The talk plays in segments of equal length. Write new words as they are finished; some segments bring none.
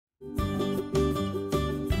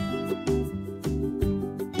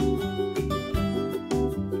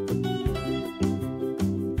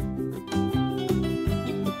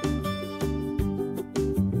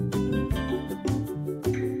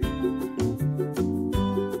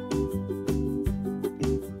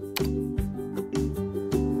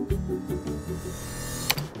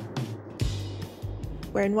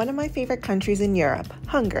We're in one of my favorite countries in Europe,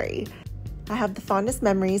 Hungary. I have the fondest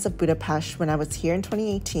memories of Budapest when I was here in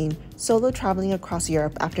 2018, solo traveling across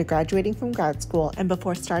Europe after graduating from grad school and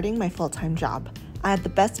before starting my full-time job. I had the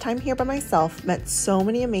best time here by myself, met so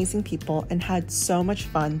many amazing people, and had so much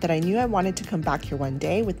fun that I knew I wanted to come back here one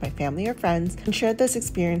day with my family or friends and share this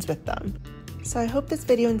experience with them. So I hope this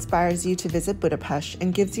video inspires you to visit Budapest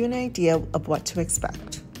and gives you an idea of what to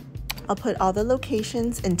expect. I'll put all the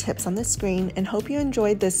locations and tips on the screen and hope you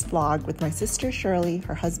enjoyed this vlog with my sister Shirley,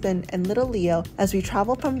 her husband, and little Leo as we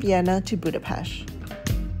travel from Vienna to Budapest.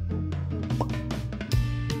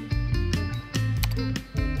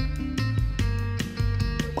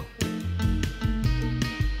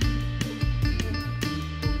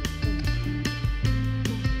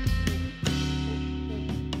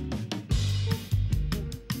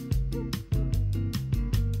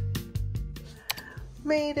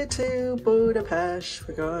 Made it to Budapest.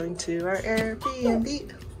 We're going to our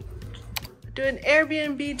Airbnb. Do an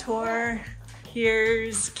Airbnb tour.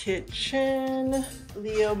 Here's kitchen.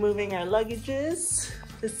 Leo moving our luggages.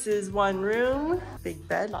 This is one room. Big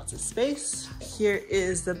bed, lots of space. Here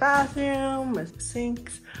is the bathroom with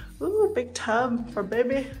sinks. Ooh, big tub for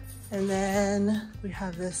baby. And then we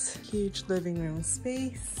have this huge living room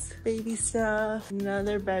space. Baby stuff.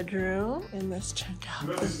 Another bedroom. And let's check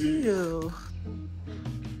out the view.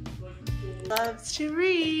 Loves to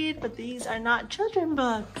read, but these are not children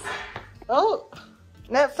books. Oh,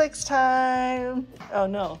 Netflix time. Oh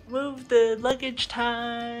no, move the luggage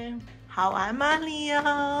time. How am I,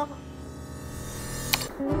 Leo?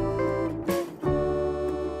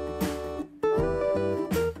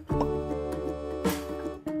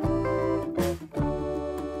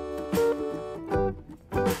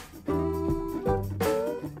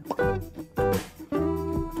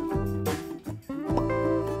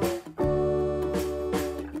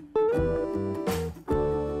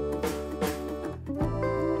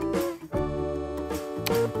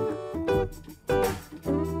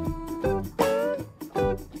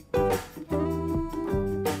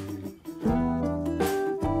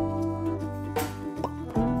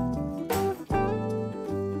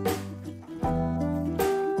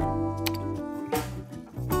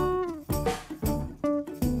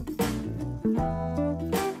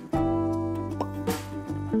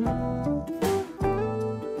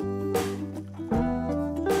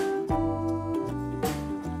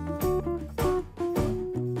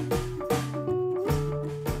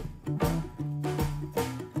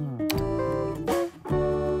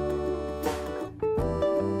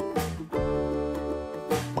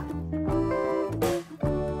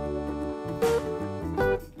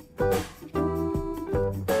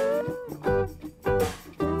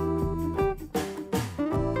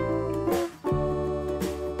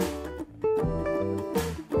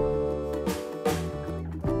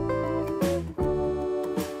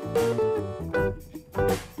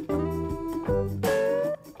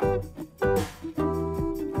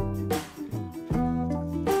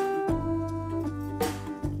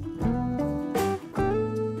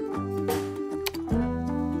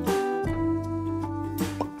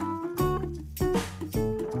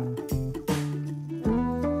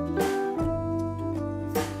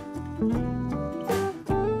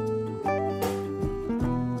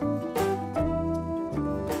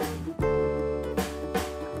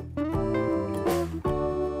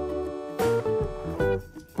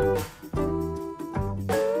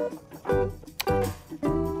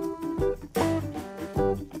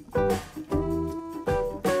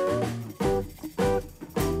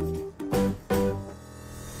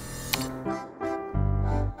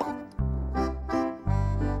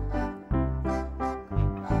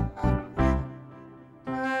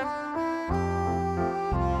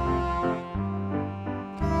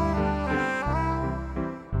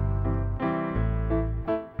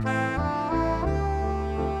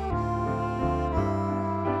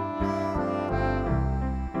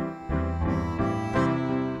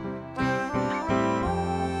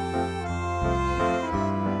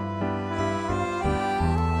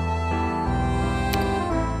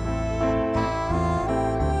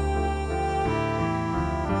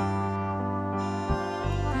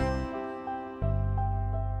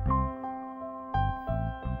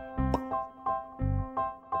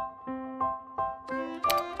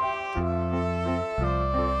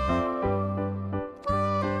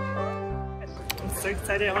 So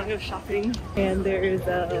excited, I want to go shopping. And there's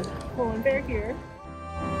a polar bear here.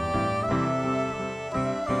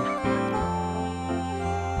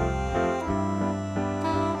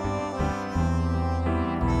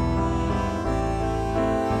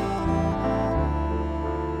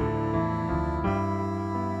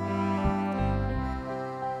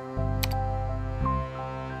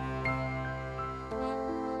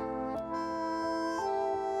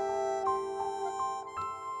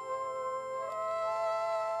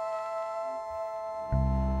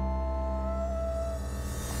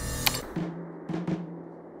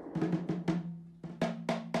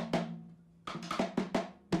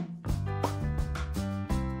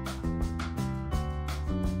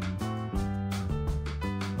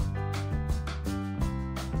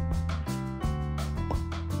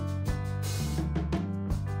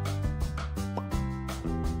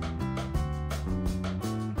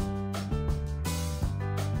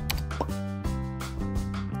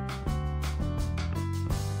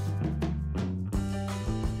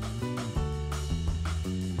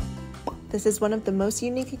 This is one of the most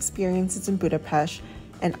unique experiences in Budapest,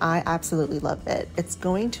 and I absolutely love it. It's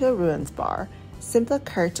going to a ruins bar. Szimpla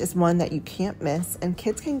Kert is one that you can't miss, and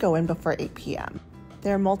kids can go in before 8 p.m.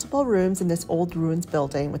 There are multiple rooms in this old ruins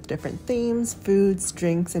building with different themes, foods,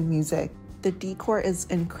 drinks, and music. The decor is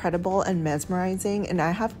incredible and mesmerizing, and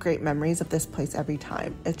I have great memories of this place every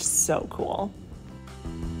time. It's so cool.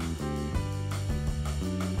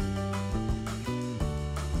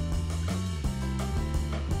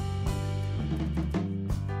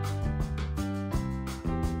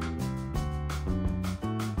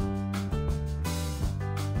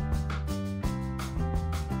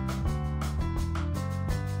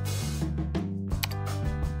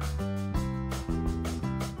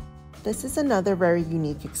 This is another very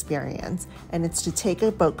unique experience, and it's to take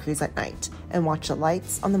a boat cruise at night and watch the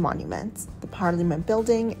lights on the monuments, the Parliament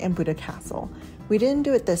building, and Buda Castle. We didn't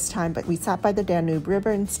do it this time, but we sat by the Danube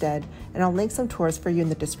River instead, and I'll link some tours for you in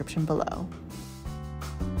the description below.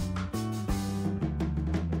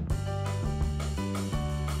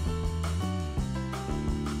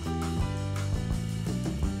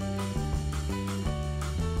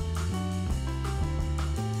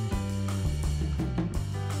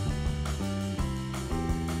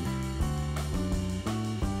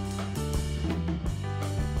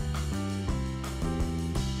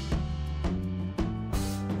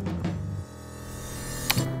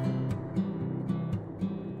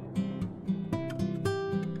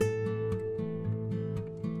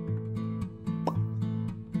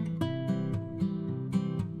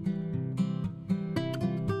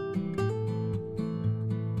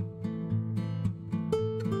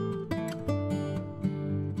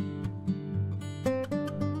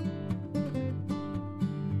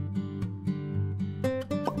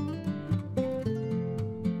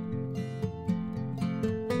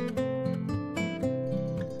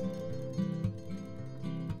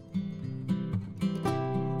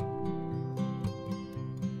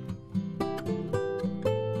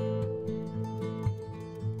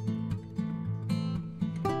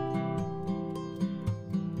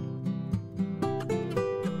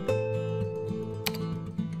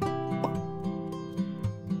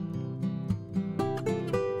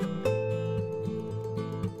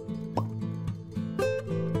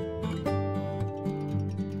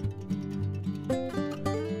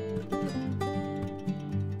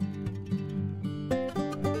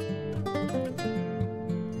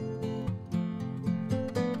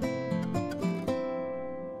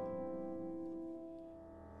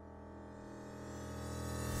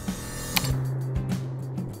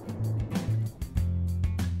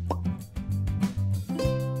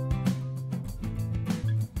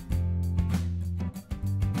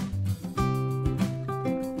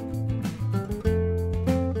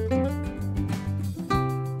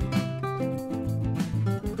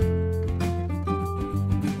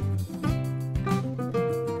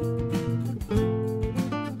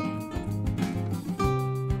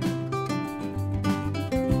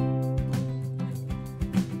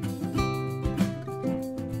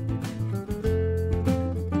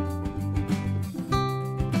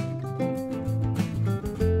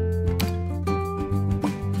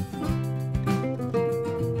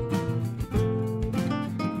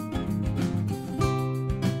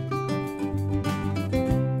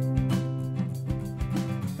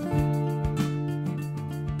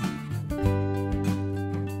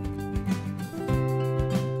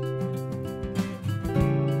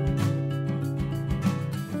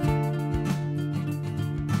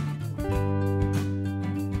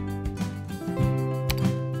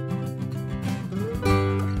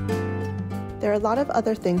 There are a lot of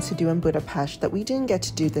other things to do in Budapest that we didn't get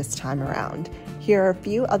to do this time around. Here are a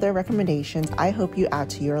few other recommendations I hope you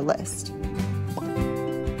add to your list.